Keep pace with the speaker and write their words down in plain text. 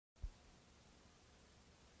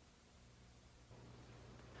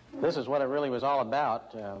This is what it really was all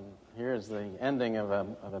about. Here's the ending of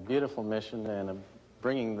a beautiful mission and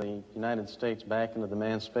bringing the United States back into the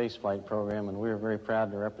manned spaceflight program, and we were very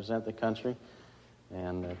proud to represent the country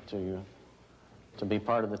and to be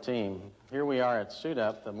part of the team. Here we are at Suit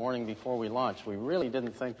Up the morning before we launched. We really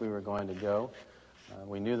didn't think we were going to go.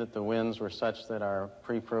 We knew that the winds were such that our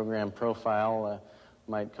pre-programmed profile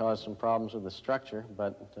might cause some problems with the structure,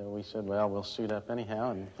 but we said, well, we'll suit up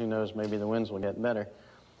anyhow, and who knows, maybe the winds will get better.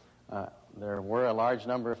 There were a large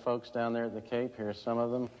number of folks down there at the Cape. Here are some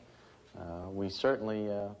of them. We certainly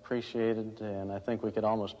appreciated, and I think we could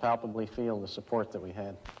almost palpably feel the support that we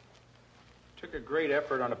had. It took a great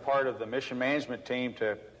effort on the part of the mission management team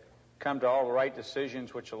to come to all the right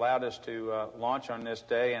decisions which allowed us to launch on this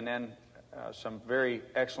day, and then some very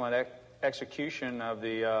excellent execution of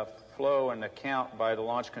the flow and the count by the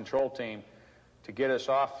launch control team to get us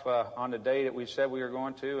off on the day that we said we were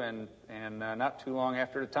going to, and not too long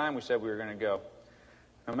after the time we said we were going to go.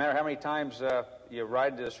 No matter how many times you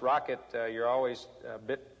ride this rocket, you're always a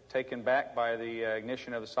bit taken back by the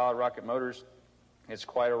ignition of the solid rocket motors. It's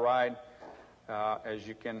quite a ride, as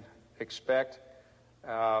you can expect.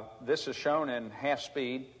 This is shown in half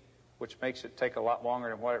speed, which makes it take a lot longer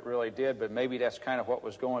than what it really did, but maybe that's kind of what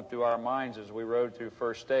was going through our minds as we rode through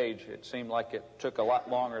first stage. It seemed like it took a lot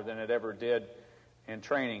longer than it ever did in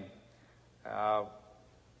training.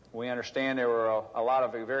 We understand there were a lot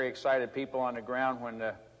of very excited people on the ground when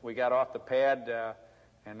we got off the pad,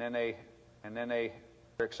 and then their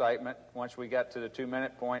excitement once we got to the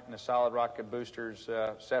 2-minute point and the solid rocket boosters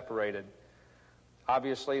separated.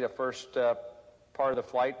 Obviously, the first part of the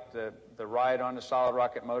flight, the ride on the solid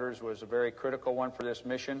rocket motors, was a very critical one for this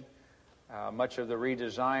mission. Much of the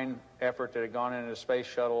redesign effort that had gone into the space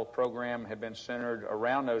shuttle program had been centered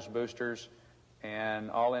around those boosters, and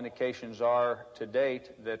all indications are to date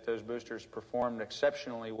that those boosters performed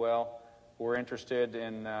exceptionally well. We're interested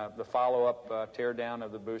in the follow-up teardown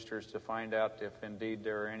of the boosters to find out if indeed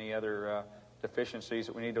there are any other deficiencies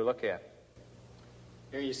that we need to look at.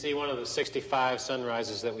 Here you see one of the 65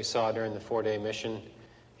 sunrises that we saw during the 4-day mission.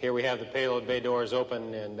 Here we have the payload bay doors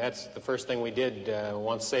open, and that's the first thing we did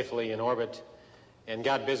once safely in orbit, and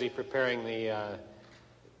got busy preparing the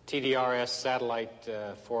TDRS satellite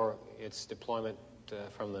for its deployment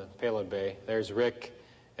from the payload bay. There's Rick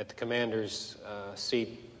at the commander's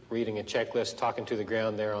seat reading a checklist, talking to the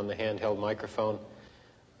ground there on the handheld microphone.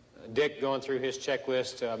 Dick going through his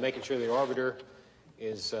checklist, making sure the orbiter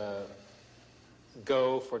is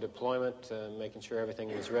go for deployment, making sure everything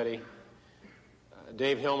is ready.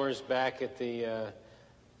 Dave Hilmers back at the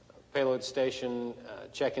payload station,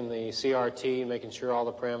 checking the CRT, making sure all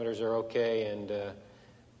the parameters are okay,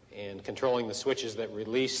 and controlling the switches that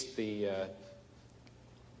release the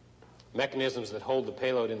mechanisms that hold the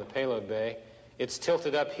payload in the payload bay. It's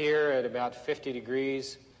tilted up here at about 50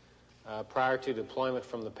 degrees prior to deployment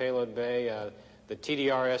from the payload bay. The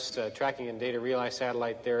TDRS tracking and data relay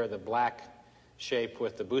satellite there, the black shape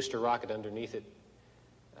with the booster rocket underneath it.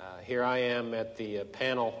 Here I am at the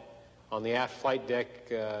panel on the aft flight deck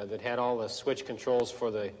that had all the switch controls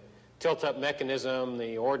for the tilt-up mechanism,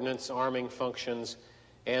 the ordnance arming functions,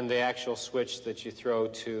 and the actual switch that you throw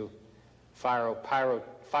to fire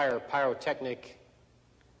pyrotechnic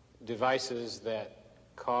devices that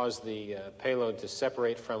cause the payload to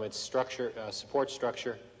separate from its structure, support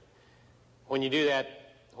structure. When you do that,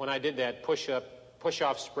 when I did that,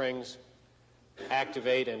 push-off springs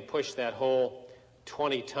activate and push that whole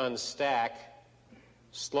 20-ton stack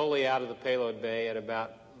slowly out of the payload bay at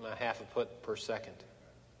about a half a foot per second.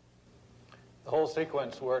 The whole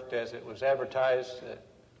sequence worked as it was advertised. It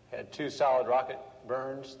had 2 solid rocket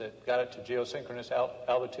burns that got it to geosynchronous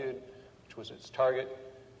altitude, which was its target,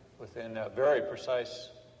 within a very precise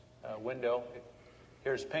window.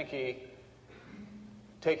 Here's Pinky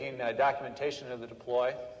taking documentation of the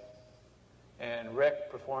deploy, and Rick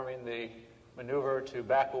performing the maneuver to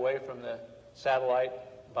back away from the satellite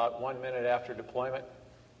about 1 minute after deployment.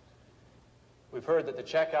 We've heard that the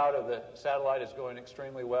checkout of the satellite is going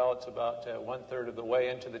extremely well. It's about 1/3 of the way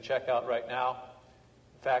into the checkout right now.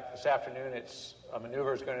 In fact, this afternoon, a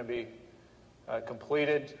maneuver is going to be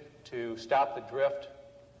completed to stop the drift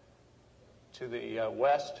to the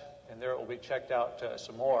west, and there it will be checked out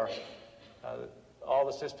some more. All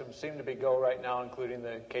the systems seem to be go right now, including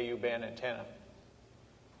the KU band antenna.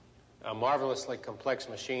 A marvelously complex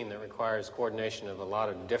machine that requires coordination of a lot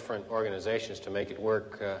of different organizations to make it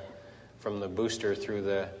work, from the booster through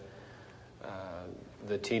the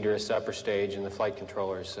TDRS upper stage and the flight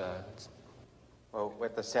controllers. Well,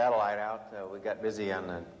 with the satellite out, we got busy on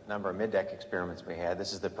a number of mid-deck experiments we had.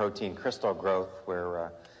 This is the protein crystal growth,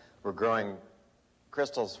 where we're growing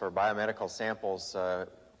crystals for biomedical samples for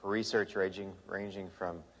research ranging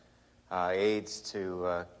from AIDS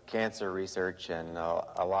to cancer research and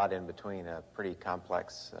a lot in between, a pretty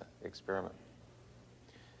complex experiment.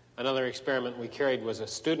 Another experiment we carried was a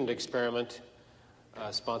student experiment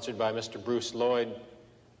sponsored by Mr. Bruce Lloyd.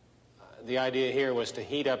 The idea here was to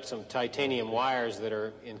heat up some titanium wires that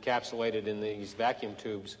are encapsulated in these vacuum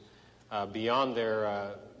tubes beyond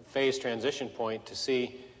their phase transition point to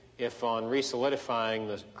see if on resolidifying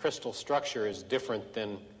the crystal structure is different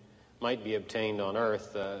than might be obtained on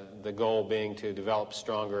Earth, the goal being to develop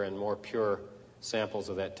stronger and more pure samples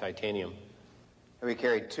of that titanium. We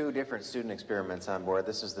carried 2 different student experiments on board.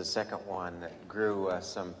 This is the second one that grew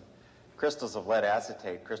some crystals of lead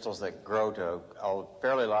acetate, crystals that grow to a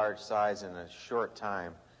fairly large size in a short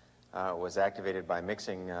time. Was activated by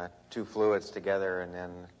mixing 2 fluids together, and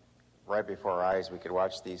then right before our eyes we could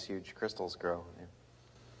watch these huge crystals grow.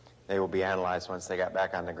 They will be analyzed once they got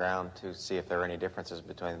back on the ground to see if there are any differences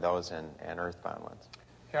between those and earthbound ones.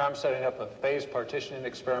 Here I'm setting up a phase partitioning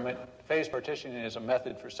experiment. Phase partitioning is a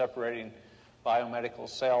method for separating biomedical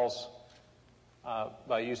cells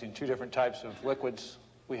by using 2 different types of liquids.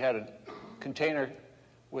 We had a container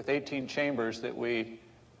with 18 chambers that we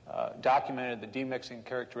documented the demixing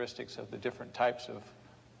characteristics of the different types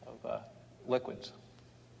of liquids.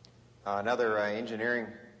 Another engineering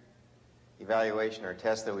evaluation or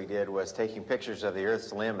test that we did was taking pictures of the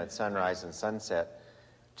Earth's limb at sunrise and sunset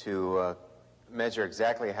to measure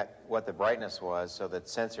exactly what the brightness was so that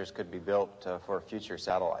sensors could be built for future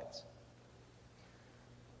satellites.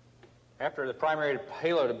 After the primary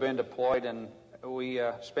payload had been deployed, and we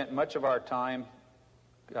spent much of our time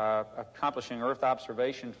accomplishing Earth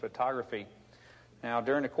observation photography. Now,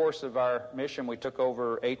 during the course of our mission, we took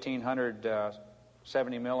over 1,800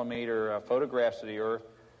 70-millimeter photographs of the Earth.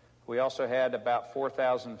 We also had about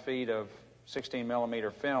 4,000 feet of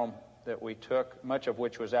 16-millimeter film that we took, much of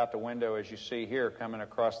which was out the window, as you see here, coming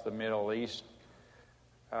across the Middle East.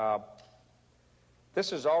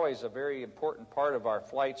 This is always a very important part of our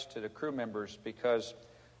flights to the crew members because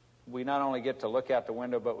we not only get to look out the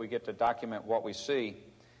window, but we get to document what we see.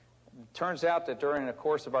 It turns out that during the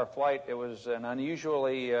course of our flight, it was an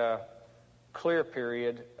unusually clear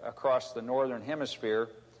period across the northern hemisphere,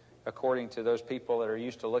 according to those people that are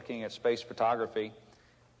used to looking at space photography.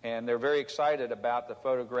 And they're very excited about the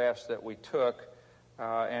photographs that we took.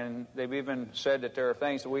 And they've even said that there are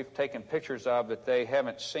things that we've taken pictures of that they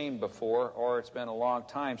haven't seen before, or it's been a long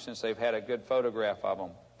time since they've had a good photograph of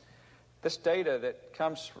them. This data that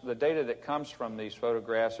comes from these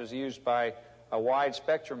photographs is used by a wide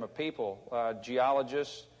spectrum of people,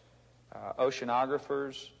 geologists,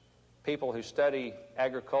 oceanographers, people who study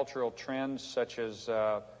agricultural trends such as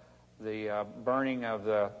the burning of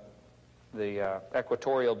the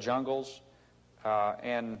equatorial jungles,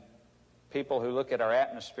 and people who look at our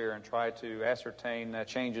atmosphere and try to ascertain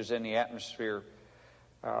changes in the atmosphere.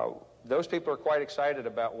 Those people are quite excited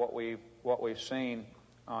about what we've seen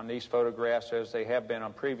on these photographs, as they have been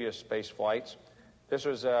on previous space flights. This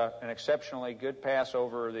was an exceptionally good pass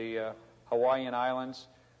over the Hawaiian Islands.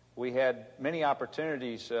 We had many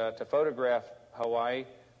opportunities to photograph Hawaii,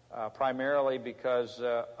 primarily because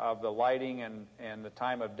of the lighting and the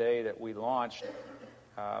time of day that we launched.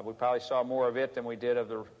 We probably saw more of it than we did of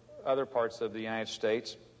the other parts of the United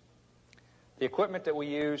States. The equipment that we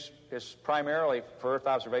use is primarily for Earth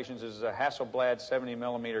observations is a Hasselblad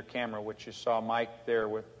 70-millimeter camera, which you saw Mike there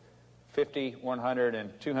with 50, 100,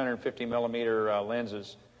 and 250-millimeter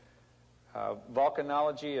lenses.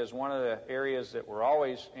 Volcanology is one of the areas that we're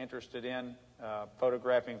always interested in,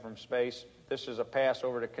 photographing from space. This is a pass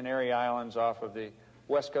over to Canary Islands off of the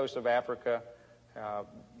west coast of Africa.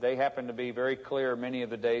 They happen to be very clear many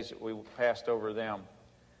of the days that we passed over them.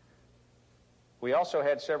 We also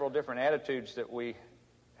had several different attitudes that we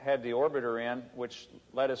had the orbiter in, which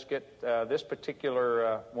let us get this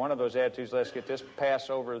particular, one of those attitudes let us get this pass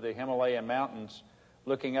over the Himalaya mountains,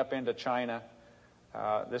 looking up into China.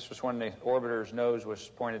 This was when the orbiter's nose was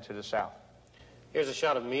pointed to the south. Here's a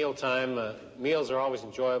shot of mealtime. Meals are always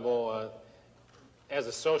enjoyable. As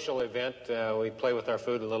a social event, we play with our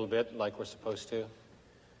food a little bit like we're supposed to,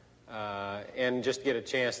 and just get a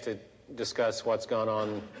chance to discuss what's gone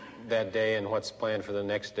on that day and what's planned for the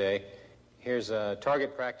next day. Here's a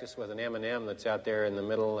target practice with an M&M that's out there in the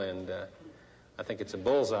middle, and I think it's a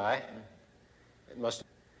bullseye. It must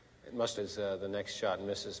as the next shot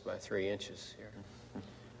misses by 3 inches here.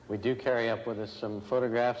 We do carry up with us some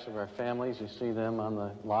photographs of our families. You see them on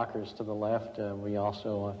the lockers to the left. We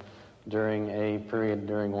also, during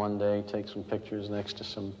one day, take some pictures next to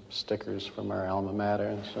some stickers from our alma mater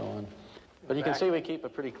and so on. But you can see we keep a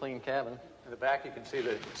pretty clean cabin. In the back, you can see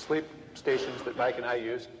the sleep stations that Mike and I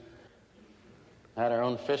used. Had our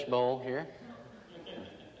own fish bowl here.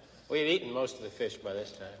 We had eaten most of the fish by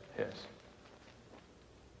this time. Yes.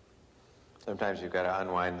 Sometimes you've got to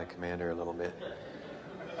unwind the commander a little bit.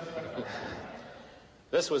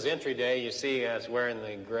 This was entry day. You see us wearing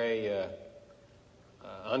the gray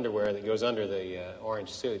underwear that goes under the orange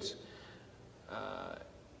suits.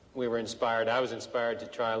 We were inspired. I was inspired to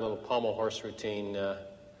try a little pommel horse routine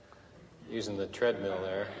using the treadmill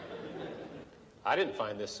there. I didn't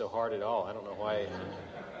find this so hard at all. I don't know why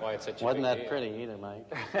it's such a Wasn't big that deal. pretty either, Mike?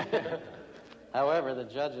 However, the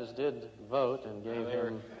judges did vote and gave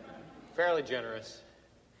him... Fairly generous.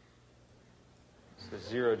 It's the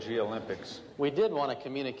Zero-G Olympics. We did want to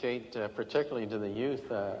communicate, particularly to the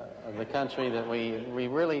youth of the country, that we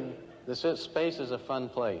really... This space is a fun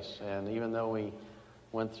place, and even though we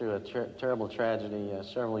went through a terrible tragedy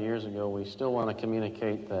several years ago, we still want to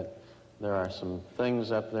communicate that there are some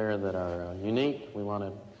things up there that are unique. We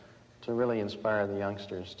want to really inspire the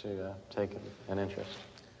youngsters to take an interest.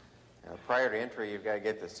 Prior to entry, you've got to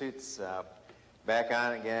get the suits back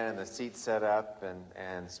on again and the seats set up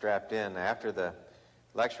and strapped in. After the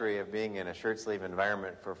luxury of being in a shirt-sleeve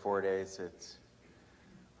environment for 4 days, it's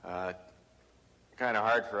kind of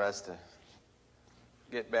hard for us to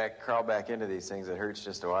crawl back into these things. It hurts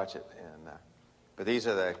just to watch it. But these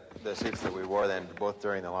are the suits that we wore then, both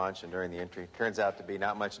during the launch and during the entry. Turns out to be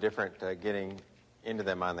not much different getting into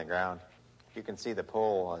them on the ground. You can see the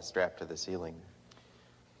pole strapped to the ceiling.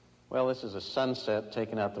 Well, this is a sunset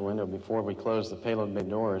taken out the window before we close the payload bay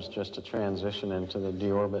doors, just to transition into the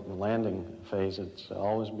deorbit and landing phase. It's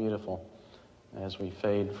always beautiful as we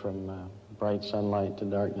fade from bright sunlight to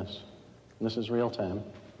darkness. And this is real time.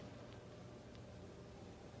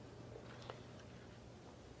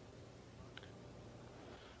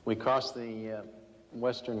 We crossed the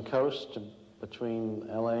western coast between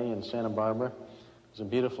L.A. and Santa Barbara. It was a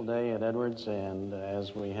beautiful day at Edwards, and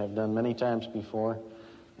as we have done many times before,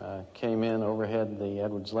 came in overhead the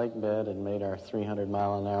Edwards Lake bed and made our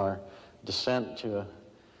 300-mile-an-hour descent to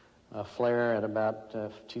a flare at about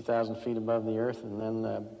 2,000 feet above the earth, and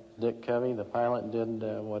then Dick Covey, the pilot, did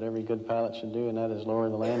what every good pilot should do, and that is lower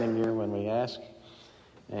the landing gear when we ask,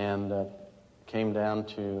 and came down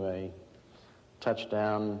to a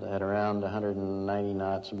touchdown at around 190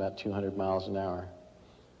 knots, about 200 miles an hour.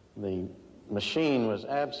 The machine was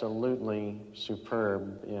absolutely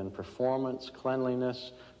superb in performance,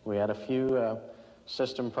 cleanliness. We had a few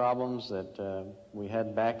system problems that we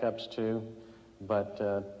had backups to, but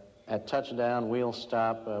at touchdown, wheel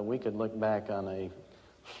stop, we could look back on a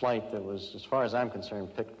flight that was, as far as I'm concerned,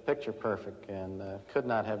 picture perfect, and could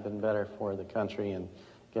not have been better for the country in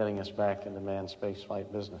getting us back into manned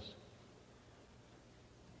spaceflight business.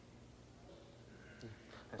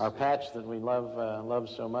 Our patch that we love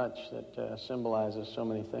so much, that symbolizes so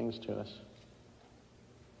many things to us.